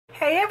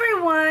Hey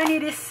everyone,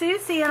 it is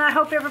Susie and I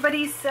hope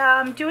everybody's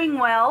doing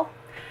well.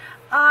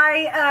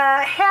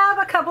 I have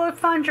a couple of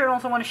fun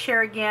journals I want to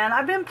share again.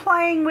 I've been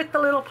playing with the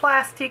little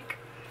plastic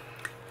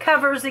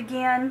covers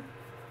again.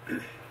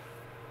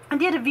 I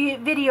did a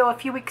video a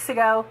few weeks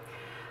ago.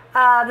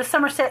 The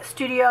Somerset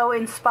Studio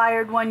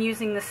inspired one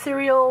using the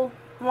cereal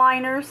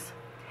liners.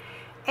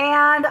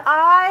 And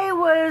I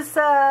was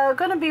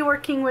going to be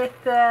working with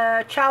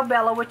Ciao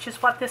Bella, which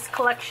is what this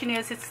collection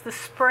is. It's the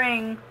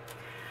spring.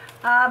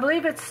 I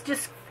believe it's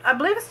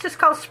just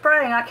called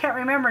Spring. I can't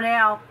remember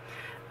now,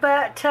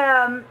 but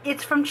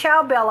it's from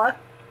Ciao Bella,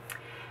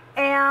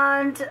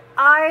 and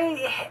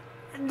I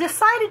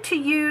decided to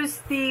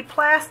use the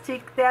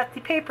plastic that the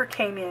paper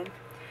came in.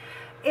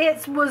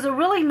 It was a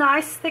really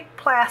nice thick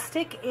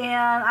plastic,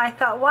 and I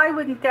thought, why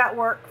wouldn't that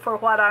work for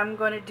what I'm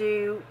going to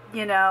do?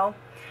 You know,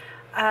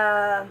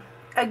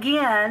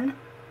 again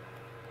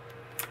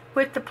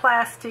with the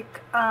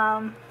plastic.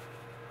 You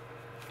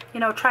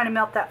know, trying to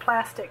melt that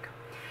plastic.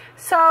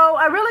 So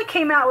I really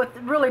came out with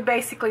really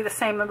basically the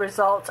same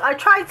results. I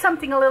tried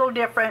something a little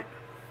different.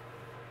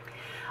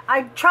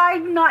 I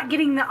tried not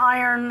getting the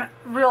iron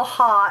real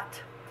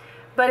hot,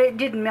 but it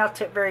didn't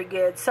melt it very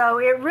good. So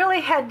it really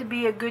had to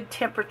be a good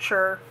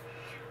temperature,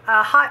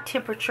 a hot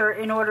temperature,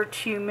 in order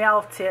to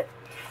melt it.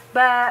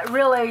 But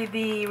really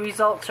the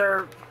results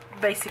are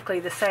basically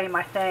the same,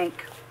 I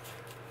think.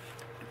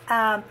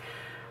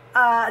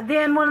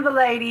 Then one of the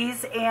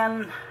ladies,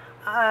 and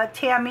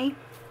Tammy,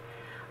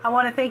 I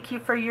want to thank you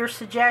for your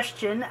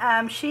suggestion.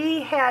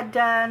 She had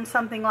done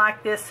something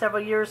like this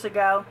several years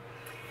ago,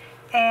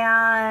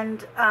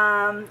 and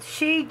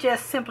she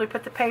just simply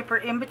put the paper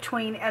in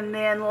between and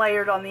then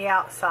layered on the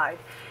outside.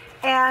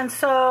 And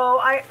so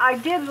I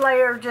did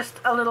layer just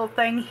a little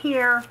thing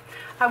here.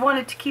 I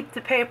wanted to keep the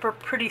paper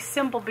pretty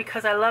simple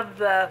because I love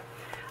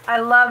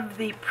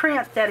the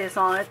print that is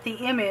on it,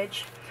 the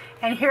image.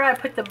 And here I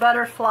put the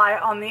butterfly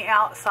on the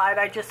outside.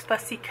 I just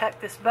fussy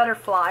cut this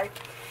butterfly.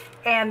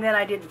 And then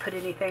I didn't put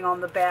anything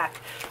on the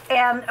back.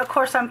 And of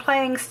course I'm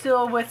playing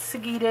still with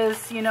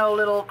Sagita's, you know,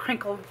 little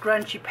crinkled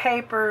grungy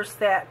papers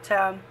that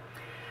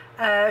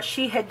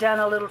she had done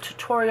a little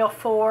tutorial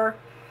for.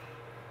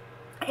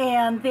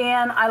 And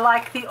then I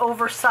like the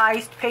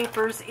oversized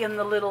papers in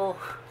the little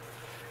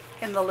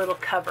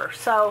cover.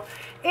 So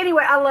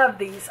anyway, I love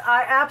these.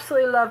 I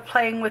absolutely love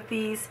playing with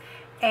these.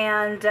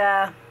 And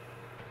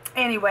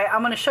anyway,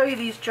 I'm going to show you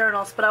these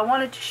journals, but I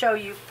wanted to show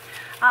you.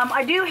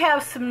 I do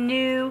have some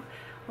new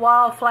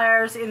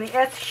wildflowers in the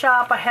Etsy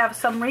shop. I have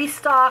some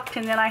restocked,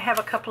 and then I have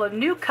a couple of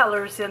new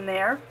colors in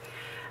there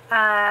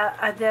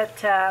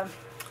that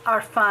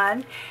are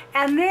fun.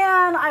 And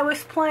then I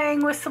was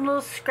playing with some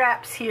little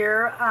scraps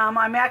here.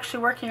 I'm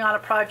actually working on a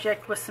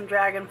project with some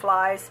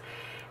dragonflies,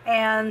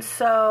 and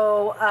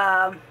so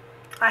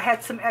I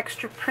had some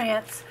extra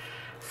prints.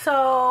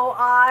 So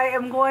I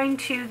am going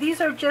to,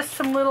 these are just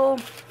some little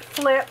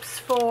flips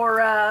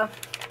for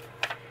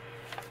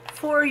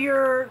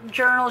your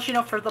journals, you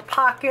know, for the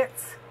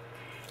pockets.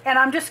 And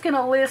I'm just going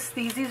to list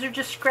these. These are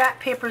just scrap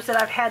papers that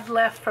I've had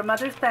left from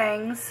other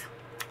things.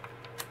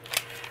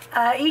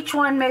 Each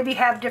one maybe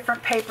have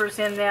different papers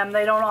in them.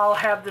 They don't all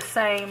have the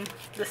same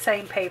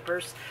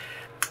papers.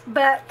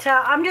 But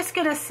I'm just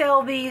going to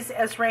sell these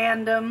as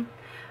random.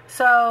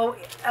 So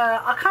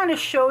I'll kind of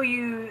show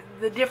you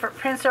the different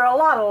prints. They're a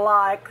lot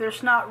alike.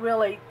 There's not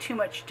really too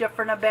much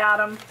different about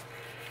them.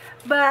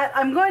 But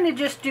I'm going to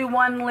just do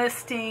one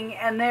listing,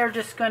 and they're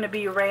just going to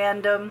be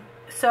random.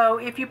 So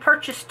if you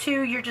purchase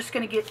two, you're just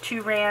going to get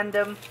two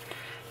random.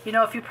 You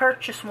know, if you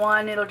purchase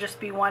one, it'll just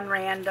be one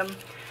random.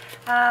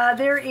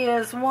 There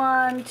is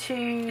 1,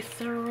 2,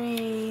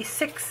 3,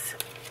 6,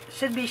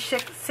 should be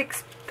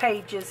six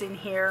pages in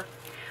here.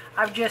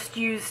 I've just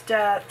used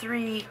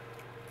 3,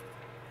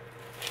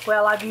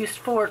 well, I've used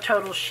 4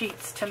 total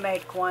sheets to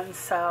make one,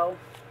 so.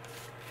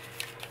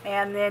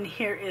 And then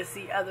here is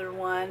the other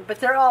one, but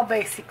they're all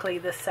basically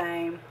the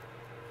same.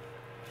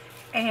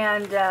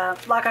 And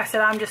like I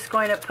said, I'm just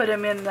going to put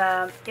them in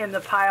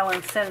the pile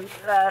and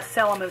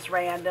sell them as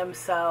random.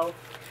 So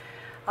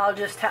I'll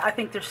just I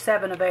think there's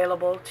 7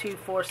 available. 2,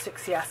 4,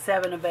 6, yeah,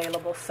 7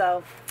 available.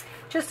 So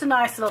just a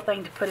nice little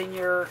thing to put in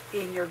your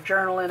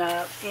journal in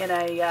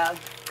a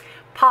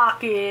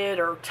pocket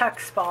or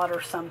tuck spot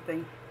or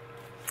something.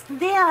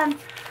 Then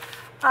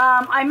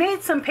I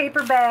made some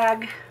paper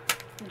bag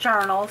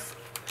journals,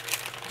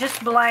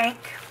 just blank,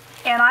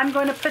 and I'm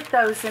going to put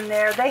those in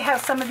there. They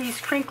have some of these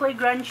crinkly,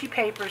 grungy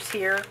papers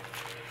here,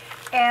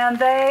 and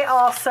they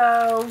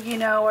also, you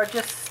know, are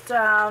just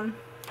got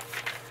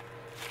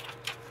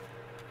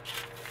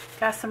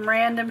some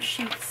random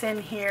sheets in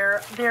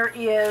here. There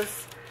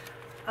is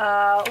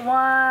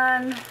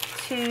 1,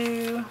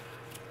 2,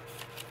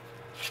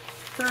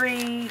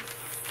 3,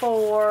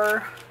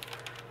 4,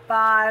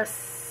 5,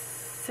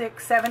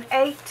 6, 7,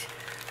 8.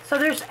 So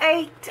there's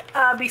 8,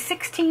 be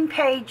 16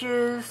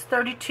 pages,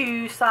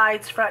 32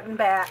 sides, front and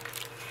back,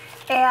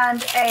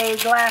 and a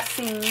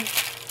glassine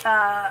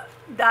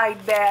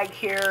dyed bag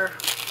here,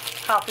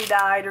 coffee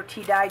dyed or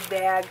tea dyed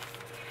bag.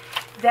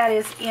 that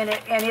is in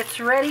it, and it's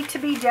ready to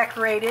be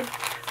decorated.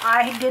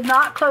 I did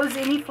not close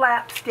any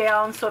flaps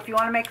down, so if you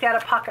want to make that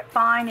a pocket,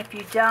 fine. If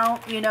you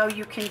don't, you know,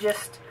 you can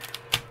just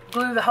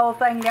glue the whole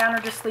thing down or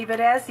just leave it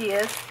as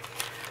is.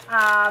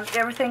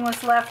 Everything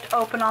was left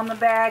open on the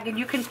bag, and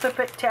you can flip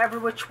it to every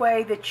which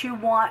way that you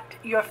want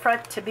your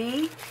front to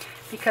be,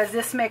 because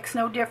this makes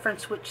no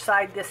difference which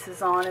side this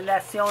is on, and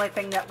that's the only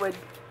thing that would,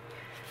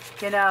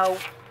 you know,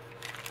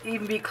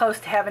 even be close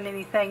to having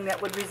anything that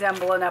would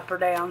resemble an up or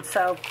down.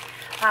 So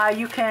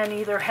you can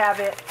either have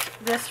it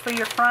this for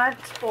your front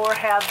or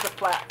have the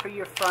flap for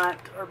your front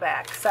or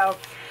back. So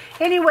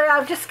anyway,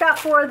 I've just got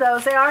 4 of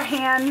those. They are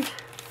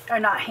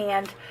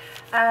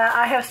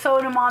I have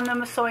sewed them on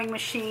the sewing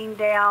machine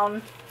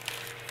down.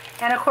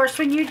 And of course,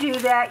 when you do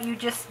that, you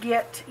just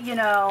get, you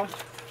know,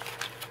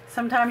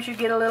 sometimes you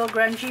get a little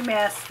grungy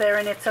mess there,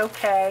 and it's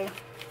okay.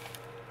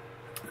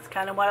 It's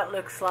kind of what it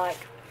looks like.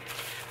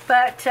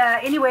 But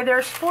anyway,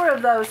 there's 4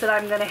 of those that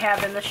I'm going to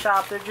have in the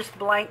shop. They're just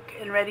blank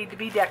and ready to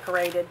be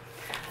decorated.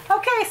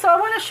 Okay, so I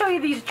want to show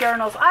you these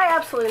journals. I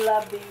absolutely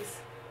love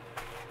these.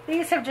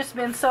 These have just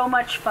been so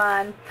much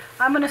fun.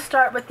 I'm going to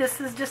start with,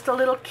 this is just a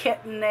little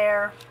kitten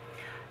there.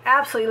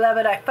 Absolutely love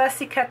it. I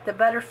fussy cut the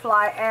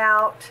butterfly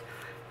out.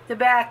 The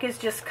back is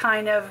just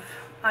kind of,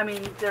 I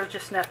mean, there's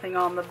just nothing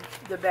on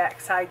the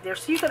back side there.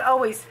 So you could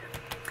always,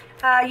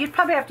 you'd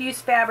probably have to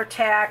use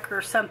Fabri-Tac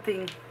or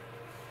something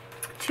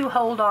to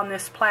hold on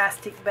this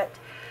plastic. But,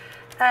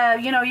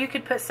 you know, you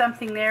could put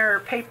something there or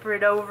paper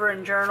it over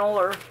and journal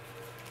or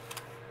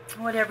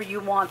whatever you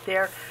want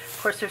there. Of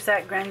course, there's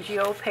that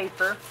grungy old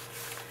paper.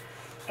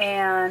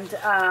 And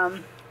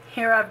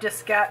here I've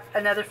just got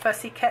another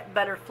fussy cut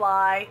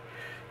butterfly.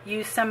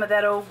 Use some of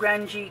that old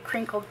grungy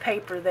crinkled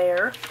paper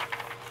there.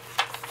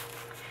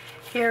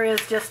 Here is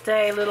just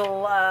a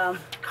little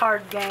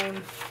card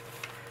game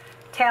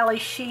tally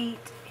sheet.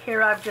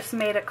 Here I've just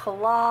made a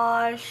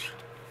collage.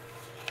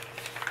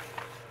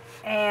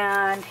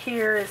 And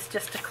here is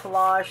just a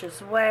collage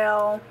as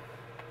well.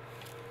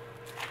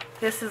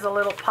 This is a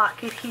little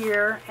pocket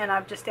here, and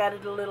I've just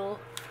added the little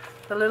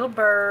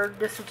bird.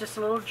 This is just a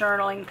little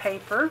journaling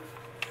paper.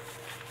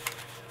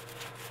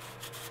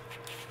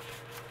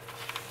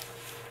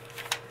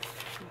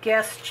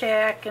 Guest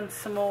check and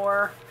some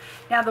more.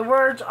 Now the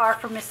words are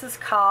for Mrs.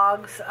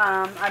 Coggs.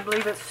 I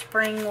believe it's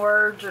spring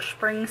words or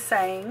spring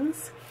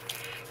sayings.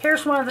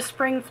 Here's one of the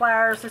spring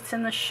flowers that's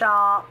in the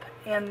shop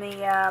in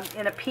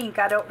a pink.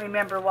 I don't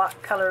remember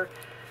what color.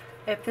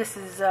 If this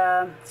is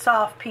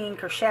soft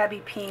pink or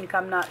shabby pink,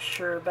 I'm not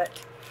sure.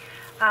 But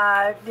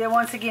they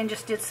once again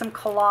just did some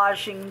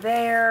collaging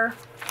there.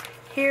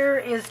 Here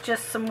is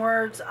just some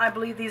words. I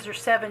believe these are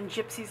 7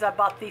 gypsies. I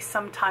bought these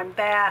sometime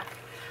back.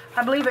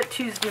 I believe it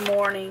Tuesday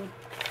morning.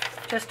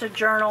 Just a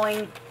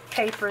journaling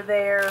paper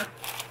there.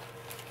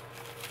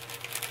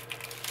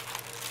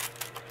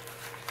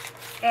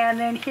 And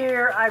then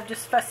here I've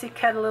just fussy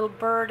cut a little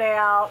bird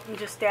out and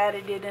just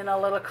added it in a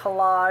little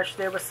collage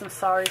there with some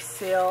sari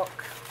silk.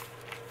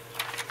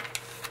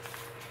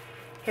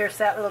 Here's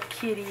that little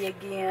kitty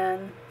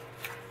again.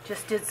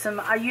 Just did some,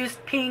 I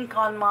used pink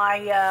on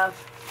my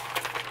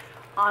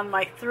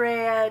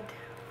thread.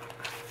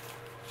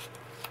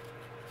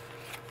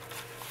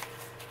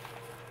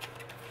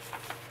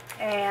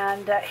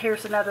 And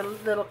here's another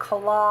little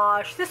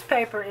collage. This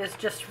paper is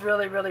just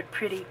really, really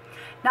pretty.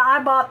 Now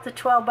I bought the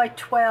 12 by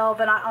 12,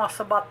 and I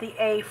also bought the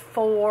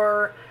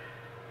A4.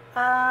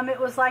 It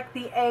was like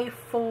the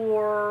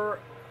A4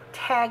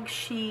 tag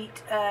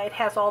sheet. It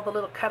has all the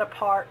little cut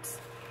aparts.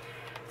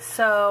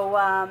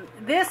 So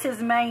this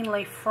is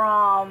mainly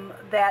from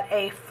that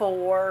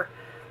A4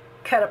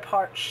 cut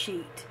apart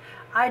sheet.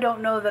 I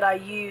don't know that I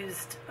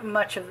used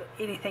much of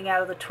anything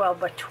out of the 12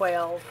 by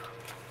 12.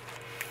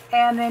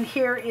 And then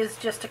here is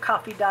just a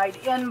coffee dyed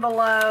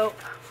envelope.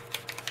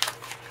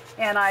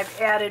 And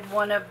I've added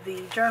one of the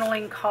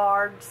journaling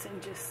cards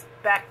and just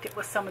backed it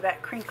with some of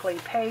that crinkly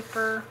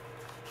paper.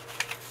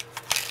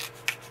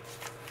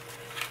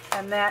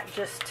 And that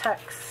just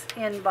tucks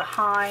in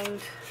behind.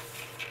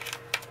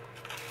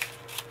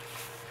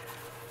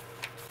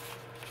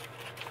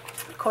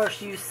 Of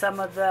course, use some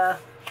of that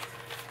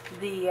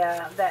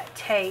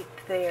tape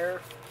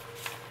there.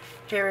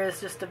 Here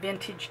is just a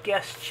vintage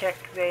guest check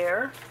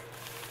there.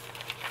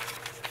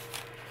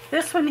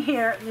 This one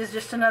here is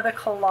just another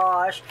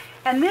collage,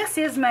 and this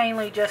is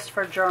mainly just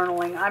for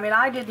journaling. I mean,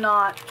 I did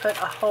not put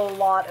a whole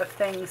lot of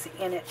things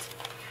in it.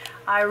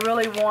 I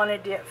really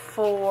wanted it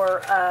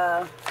for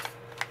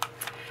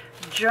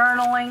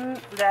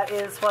journaling. That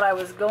is what I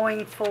was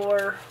going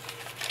for.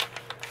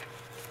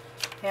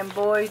 And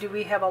boy, do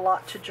we have a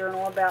lot to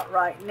journal about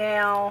right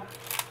now.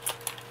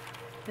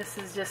 This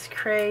is just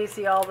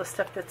crazy, all the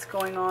stuff that's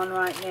going on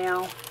right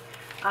now.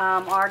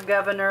 Our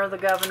governor, the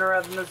governor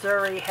of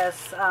Missouri,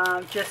 has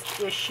just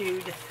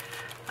issued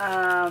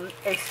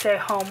a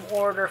stay-home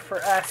order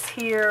for us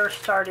here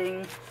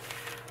starting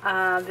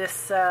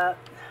this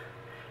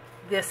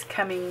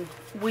coming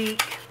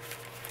week.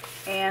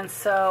 And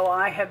so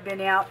I have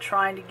been out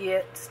trying to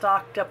get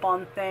stocked up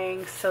on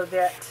things so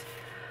that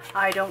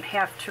I don't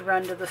have to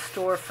run to the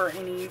store for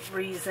any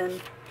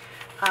reason.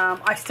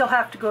 I still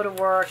have to go to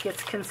work.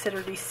 It's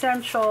considered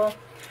essential.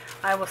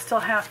 I will still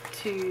have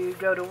to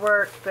go to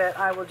work, but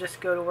I will just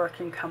go to work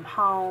and come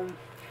home.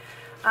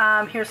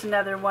 Here's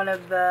another one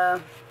of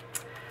the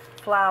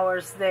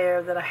flowers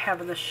there that I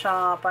have in the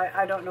shop.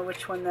 I don't know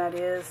which one that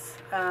is.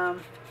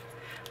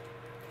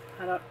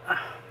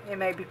 It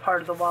may be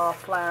part of the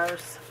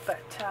wildflowers, but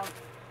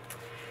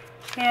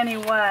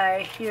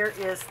anyway, here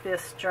is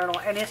this journal,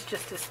 and it's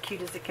just as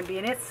cute as it can be,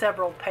 and it's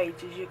several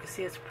pages. You can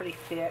see it's pretty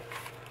thick.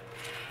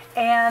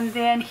 And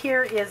then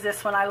here is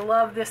this one. I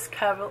love this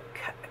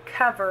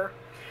cover.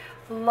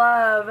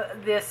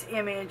 Love this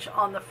image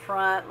on the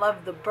front.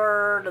 Love the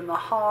bird and the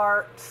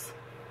hearts.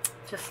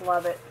 Just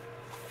love it.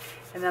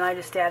 And then I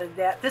just added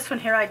that. This one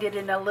here I did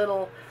in a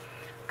little,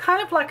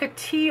 kind of like a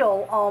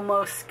teal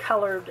almost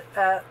colored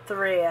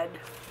thread.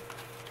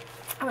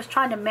 I was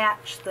trying to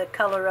match the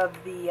color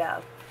of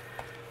the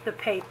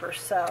paper,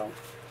 so.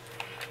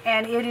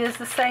 And it is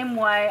the same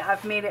way.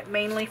 I've made it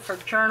mainly for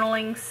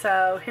journaling.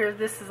 So here,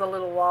 this is a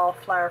little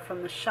wallflower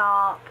from the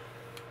shop.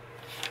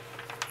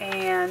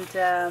 And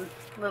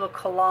little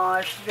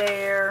collage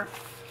there.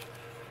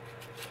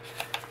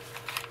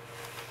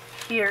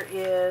 Here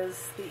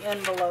is the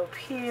envelope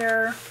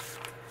here.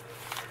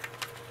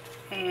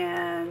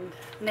 And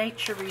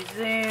nature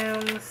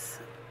resumes.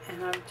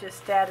 And I've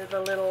just added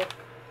a little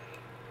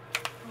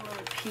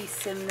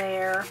piece in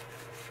there.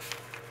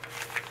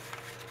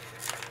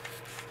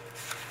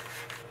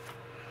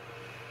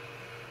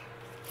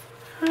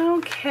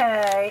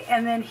 Okay,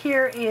 and then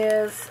here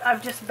is,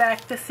 I've just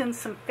backed this in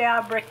some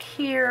fabric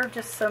here,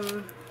 just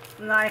some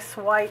nice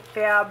white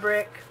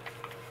fabric.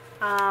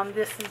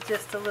 This is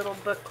just a little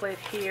booklet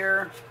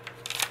here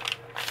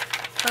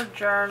for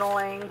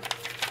journaling.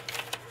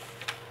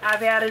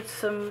 I've added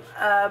some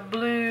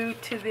blue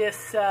to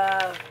this,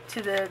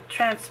 to the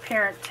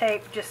transparent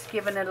tape, just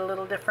giving it a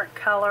little different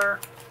color.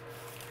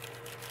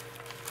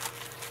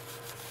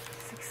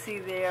 As you can see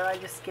there, I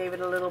just gave it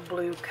a little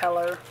blue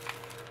color.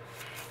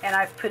 And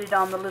I've put it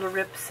on the little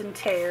rips and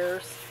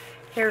tears.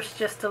 Here's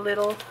just a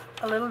little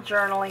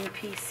journaling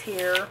piece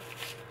here.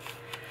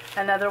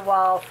 Another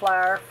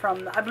wildflower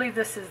from, I believe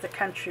this is the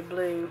country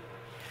blue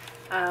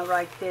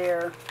right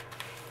there.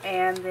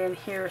 And then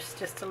here's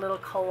just a little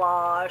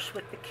collage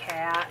with the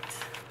cat.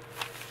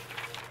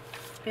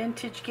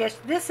 Vintage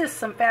gift. This is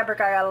some fabric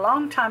I got a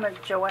long time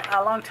ago at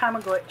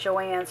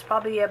Joann's,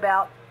 probably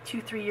about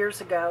 2-3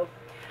 years ago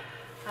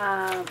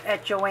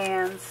at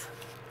Joann's.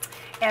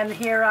 And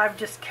here I've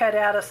just cut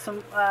out of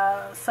some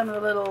of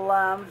the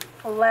little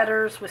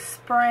letters with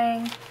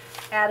spring.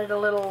 Added a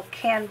little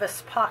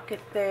canvas pocket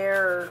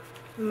there, or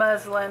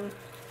muslin.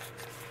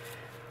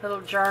 Little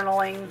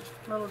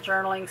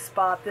journaling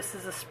spot. This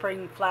is a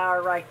spring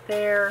flower right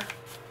there.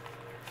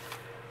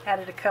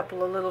 Added a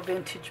couple of little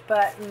vintage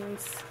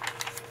buttons.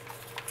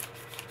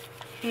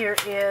 Here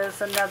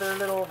is another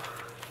little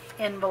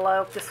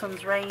envelope. This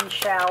one's rain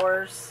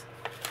showers.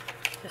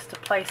 Just a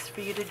place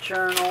for you to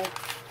journal.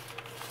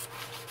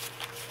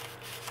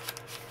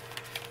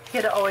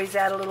 You could always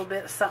add a little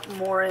bit something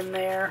more in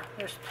there.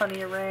 There's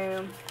plenty of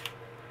room.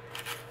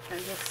 And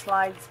this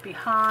slides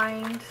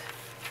behind.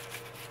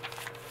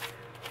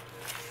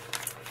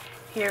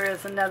 Here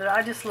is another.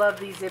 I just love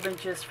these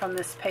images from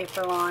this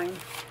paper line.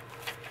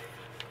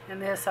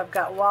 And this, I've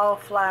got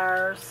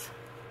wildflowers.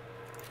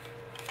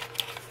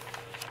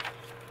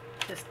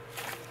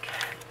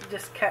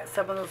 Just cut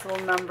some of those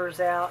little numbers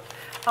out.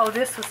 Oh,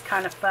 this was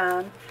kind of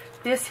fun.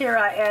 This here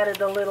I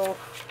added a little,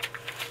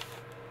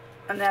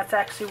 and that's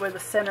actually where the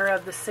center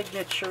of the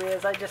signature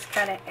is. I just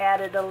kind of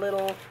added a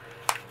little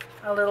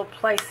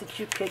place that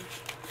you could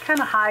kind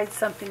of hide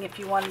something if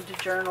you wanted to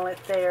journal it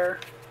there.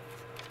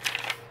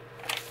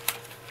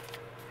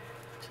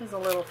 Which is a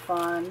little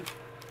fun.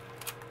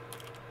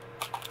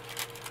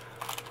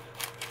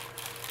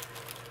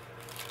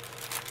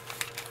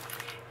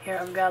 Here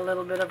I've got a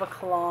little bit of a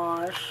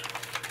collage.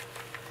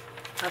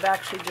 I've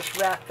actually just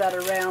wrapped that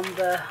around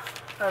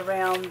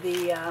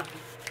the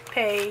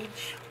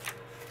page.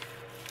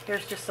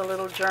 Here's just a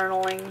little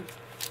journaling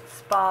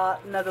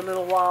spot, another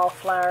little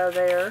wildflower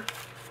there.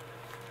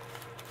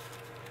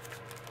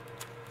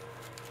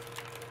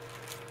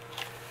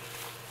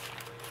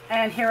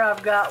 And here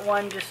I've got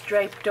one just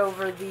draped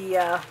over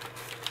the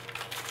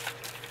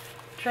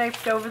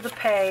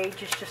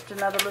page. It's just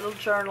another little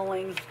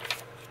journaling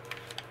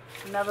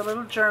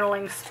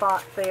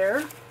spot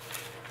there.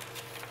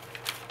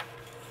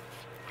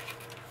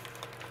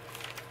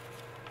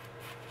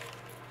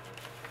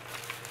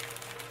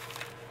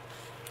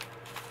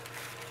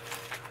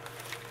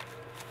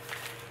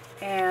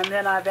 And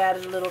then I've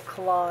added a little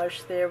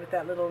collage there with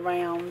that little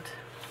round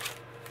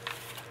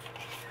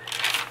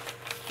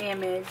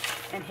image.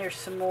 And here's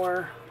some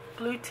more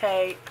blue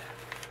tape.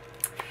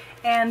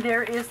 And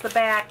there is the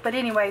back. But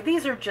anyway,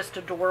 these are just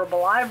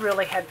adorable. I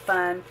really had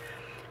fun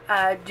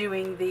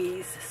doing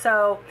these.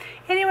 So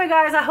anyway,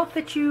 guys, I hope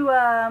that you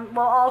will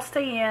all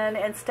stay in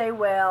and stay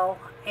well.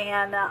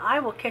 And I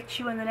will catch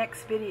you in the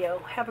next video.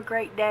 Have a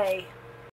great day.